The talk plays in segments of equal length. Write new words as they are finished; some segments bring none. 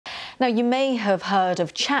Now, you may have heard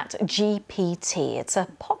of ChatGPT. It's a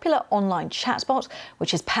popular online chatbot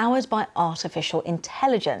which is powered by artificial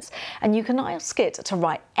intelligence. And you can ask it to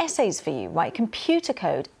write essays for you, write computer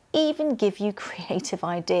code, even give you creative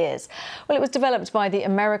ideas. Well, it was developed by the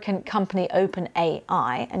American company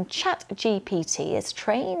OpenAI, and ChatGPT is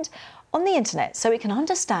trained on the internet so it can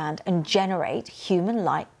understand and generate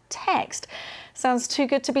human-like text. Sounds too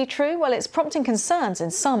good to be true? Well, it's prompting concerns in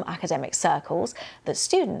some academic circles that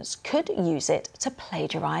students could use it to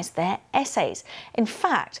plagiarise their essays. In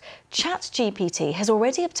fact, ChatGPT has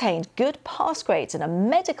already obtained good pass grades in a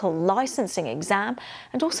medical licensing exam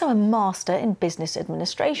and also a Master in Business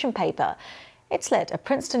Administration paper. It's led a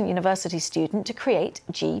Princeton University student to create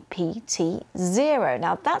GPT-0.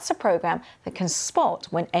 Now, that's a program that can spot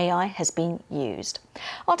when AI has been used.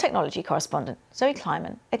 Our technology correspondent, Zoe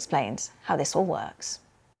Kleiman, explains how this all works.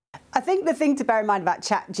 I think the thing to bear in mind about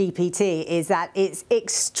ChatGPT is that it's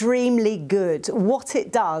extremely good. What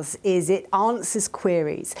it does is it answers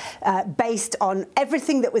queries based on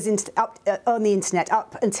everything that was on the internet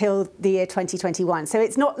up until the year 2021. So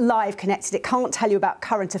it's not live connected. It can't tell you about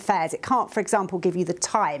current affairs. It can't, for example, give you the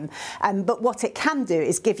time. But what it can do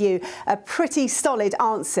is give you a pretty solid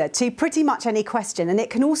answer to pretty much any question. And it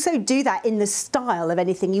can also do that in the style of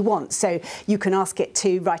anything you want. So you can ask it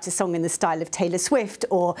to write a song in the style of Taylor Swift,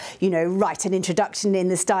 or write an introduction in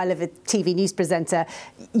the style of a TV news presenter.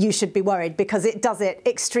 You should be worried because it does it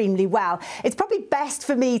extremely well. It's probably best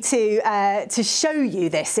for me to show you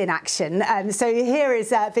this in action. So here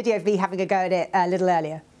is a video of me having a go at it a little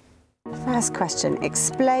earlier. First question,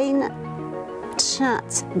 explain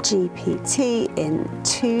ChatGPT in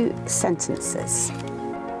 2 sentences.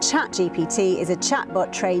 ChatGPT is a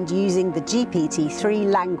chatbot trained using the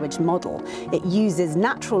GPT-3 language model. It uses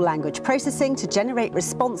natural language processing to generate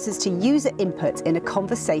responses to user input in a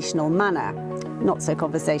conversational manner. Not so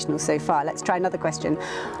conversational so far. Let's try another question.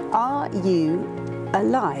 Are you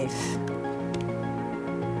alive?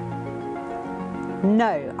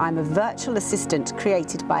 No, I'm a virtual assistant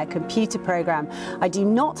created by a computer program. I do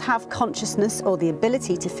not have consciousness or the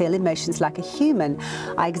ability to feel emotions like a human.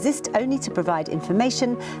 I exist only to provide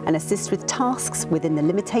information and assist with tasks within the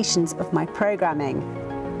limitations of my programming.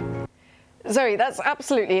 Zoe, that's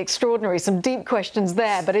absolutely extraordinary. Some deep questions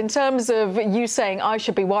there. But in terms of you saying I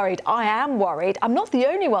should be worried, I am worried. I'm not the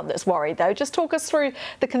only one that's worried, though. Just talk us through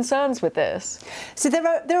the concerns with this. So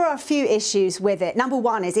there are a few issues with it. Number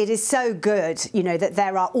one is it is so good, that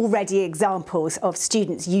there are already examples of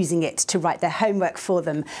students using it to write their homework for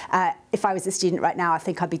them. If I was a student right now, I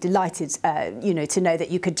think I'd be delighted, to know that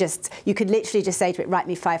you could literally just say to it, write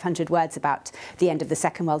me 500 words about the end of the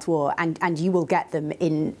Second World War, and you will get them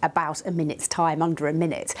in about a minute's time, under a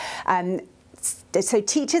minute. So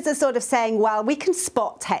teachers are sort of saying, well, we can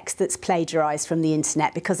spot text that's plagiarised from the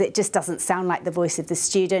internet because it just doesn't sound like the voice of the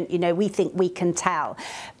student. We think we can tell.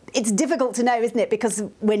 It's difficult to know, isn't it? Because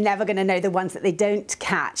we're never going to know the ones that they don't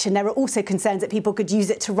catch. And there are also concerns that people could use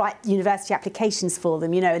it to write university applications for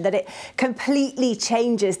them, and that it completely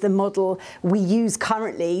changes the model we use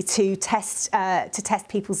currently to test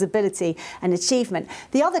people's ability and achievement.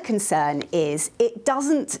 The other concern is it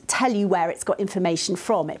doesn't tell you where it's got information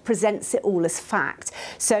from. It presents it all as fact.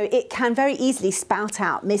 So it can very easily spout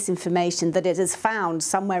out misinformation that it has found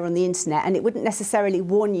somewhere on the internet, and it wouldn't necessarily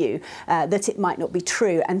warn you that it might not be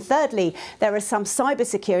true. And thirdly, there are some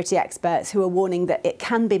cybersecurity experts who are warning that it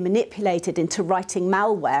can be manipulated into writing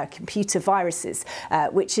malware, computer viruses,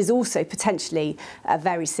 which is also potentially a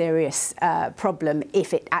very serious problem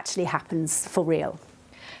if it actually happens for real.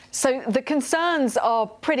 So the concerns are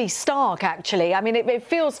pretty stark, actually. I mean, it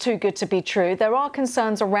feels too good to be true. There are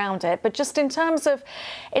concerns around it, but just in terms of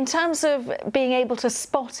being able to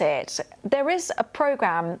spot it, there is a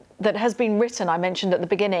program that has been written, I mentioned at the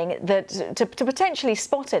beginning, that to potentially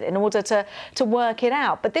spot it in order to work it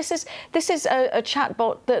out. But this is a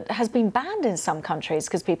chatbot that has been banned in some countries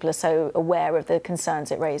because people are so aware of the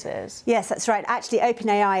concerns it raises. Yes, that's right. Actually,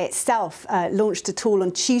 OpenAI itself launched a tool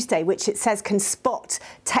on Tuesday which it says can spot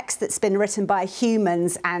text that's been written by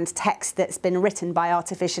humans and text that's been written by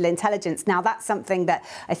artificial intelligence. Now, that's something that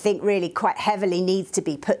I think really quite heavily needs to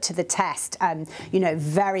be put to the test,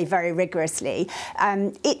 very, very rigorously.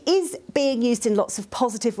 It is being used in lots of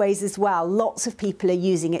positive ways as well. Lots of people are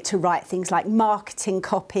using it to write things like marketing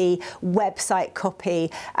copy, website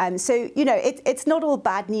copy. So, it's not all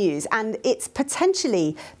bad news, and it's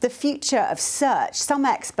potentially the future of search. Some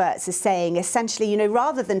experts are saying, essentially,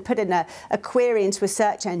 rather than put in a query into a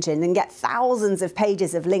search engine and get thousands of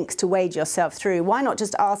pages of links to wade yourself through? Why not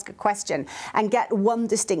just ask a question and get one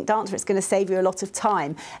distinct answer? It's going to save you a lot of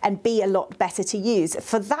time and be a lot better to use.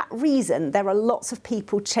 For that reason, there are lots of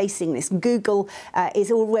people chasing this. Google is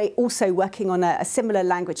also working on a similar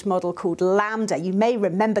language model called Lambda. You may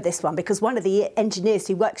remember this one because one of the engineers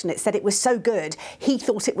who worked on it said it was so good, he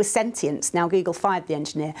thought it was sentient. Now, Google fired the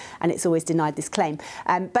engineer, and it's always denied this claim.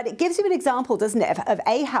 But it gives you an example, doesn't it, of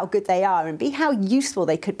A, how good they are, and B, how useful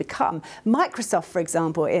they could become. Microsoft, for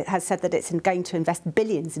example, it has said that it's going to invest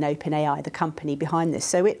billions in OpenAI, the company behind this.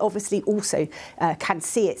 So it obviously also can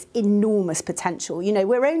see its enormous potential. You know,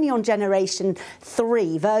 we're only on generation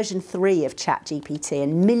 3, version 3 of ChatGPT,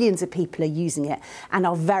 and millions of people are using it and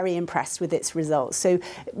are very impressed with its results. So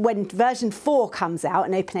when version 4 comes out,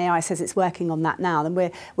 and OpenAI says it's working on that now, then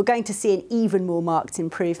we're going to see an even more marked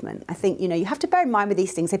improvement. I think, you know, you have to bear in mind with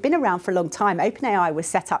these things, they've been around for a long time. OpenAI was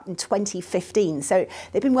set up in 2015, so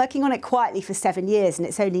they've been working on it quietly for 7 years, and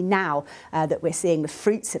it's only now that we're seeing the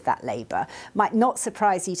fruits of that labour. Might not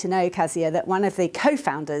surprise you to know, Kazia, that one of the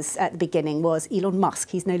co-founders at the beginning was Elon Musk.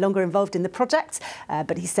 He's no longer involved in the project,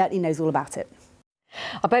 but he certainly knows all about it.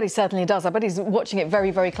 I bet he certainly does. I bet he's watching it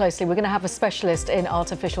very, very closely. We're going to have a specialist in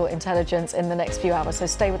artificial intelligence in the next few hours, so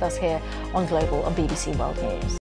stay with us here on Global on BBC World News.